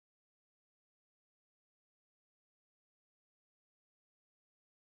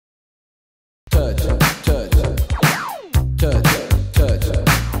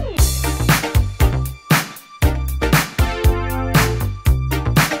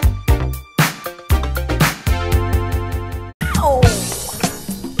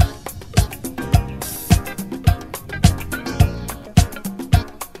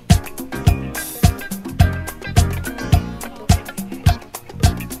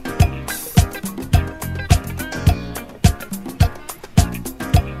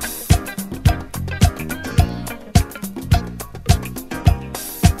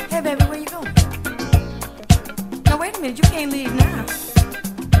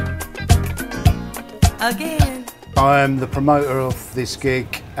again. I'm the promoter of this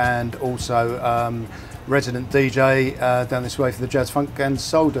gig and also resident DJ down this way for the Jazz, Funk and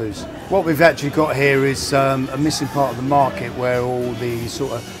Soul Dudes. What we've actually got here is a missing part of the market where all the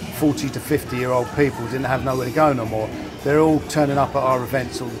sort of 40 to 50-year-old people didn't have nowhere to go no more. They're all turning up at our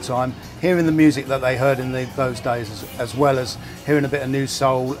events all the time, hearing the music that they heard in those days, as well as hearing a bit of new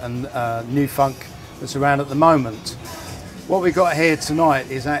soul and new funk that's around at the moment. What we've got here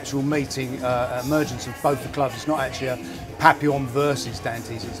tonight is actual meeting, emergence of both the clubs. It's not actually a Papillon versus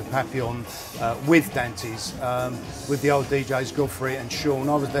Dante's, it's a Papillon with Dante's, with the old DJs Godfrey and Sean.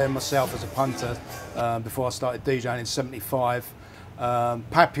 I was there myself as a punter before I started DJing in '75.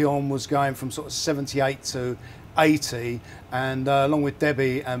 Papillon was going from sort of 78 to 80, and along with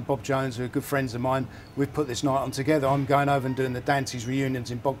Debbie and Bob Jones, who are good friends of mine, we've put this night on together. I'm going over and doing the Dante's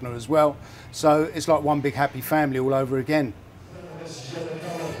reunions in Bognor as well, so it's like one big happy family all over again.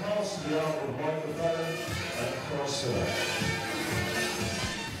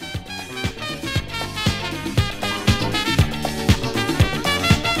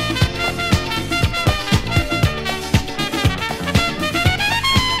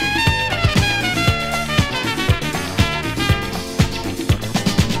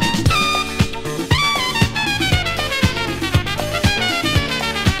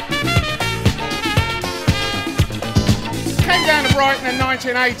 Down to Brighton in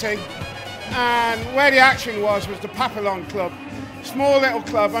 1980, and where the action was the Papillon Club, small little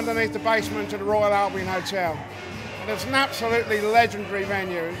club underneath the basement of the Royal Albion Hotel. And it's an absolutely legendary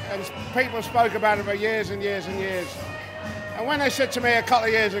venue, and people spoke about it for years and years and years. And when they said to me a couple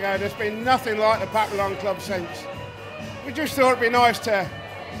of years ago, there's been nothing like the Papillon Club since, we just thought it'd be nice to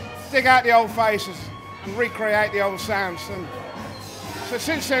dig out the old faces and recreate the old sounds. And so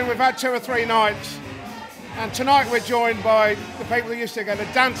since then we've had 2 or 3 nights. And tonight we're joined by the people who used to go to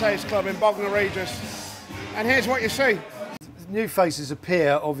Dante's Club in Bognor Regis. And here's what you see. New faces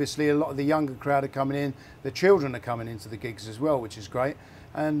appear, obviously a lot of the younger crowd are coming in, the children are coming into the gigs as well, which is great.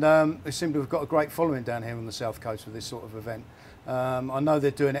 And we seem to have got a great following down here on the South Coast for this sort of event. I know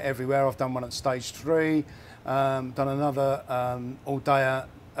they're doing it everywhere. I've done one at Stage 3, done another all day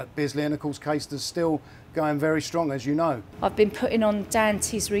at Bisley, and of course Caster's still going very strong, as you know. I've been putting on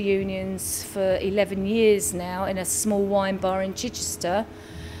Dante's reunions for 11 years now in a small wine bar in Chichester.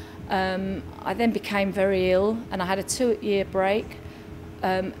 I then became very ill and I had a 2-year break.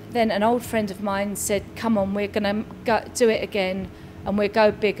 Then an old friend of mine said, come on, we're going to do it again, and we'll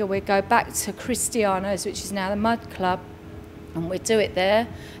go bigger. We'll go back to Cristiano's, which is now the Mud Club, and we'll do it there.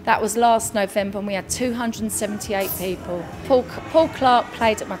 That was last November, and we had 278 people. Paul Clarke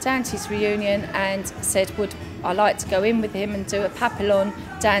played at my Dante's reunion and said, would I like to go in with him and do a Papillon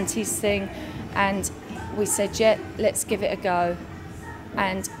Dante's thing? And we said, yeah, let's give it a go.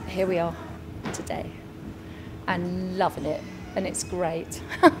 And here we are today, and loving it, and it's great.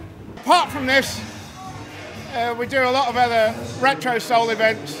 Apart from this, we do a lot of other retro soul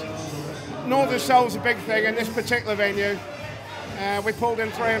events. Northern Soul's a big thing in this particular venue. We pulled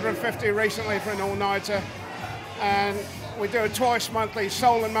in 350 recently for an all-nighter, and we do a twice monthly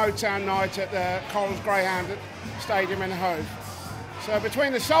Soul and Motown night at the Corals Greyhound Stadium in Hove. So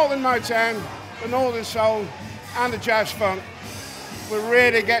between the Soul and Motown, the Northern Soul and the Jazz Funk, we're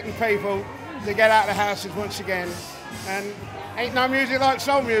really getting people to get out of the houses once again, and ain't no music like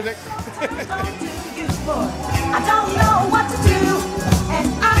soul music. I don't know what to do,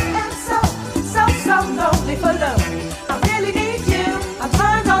 and I am so lonely for love. I really need you, I'm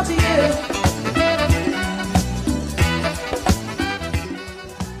turned on to you.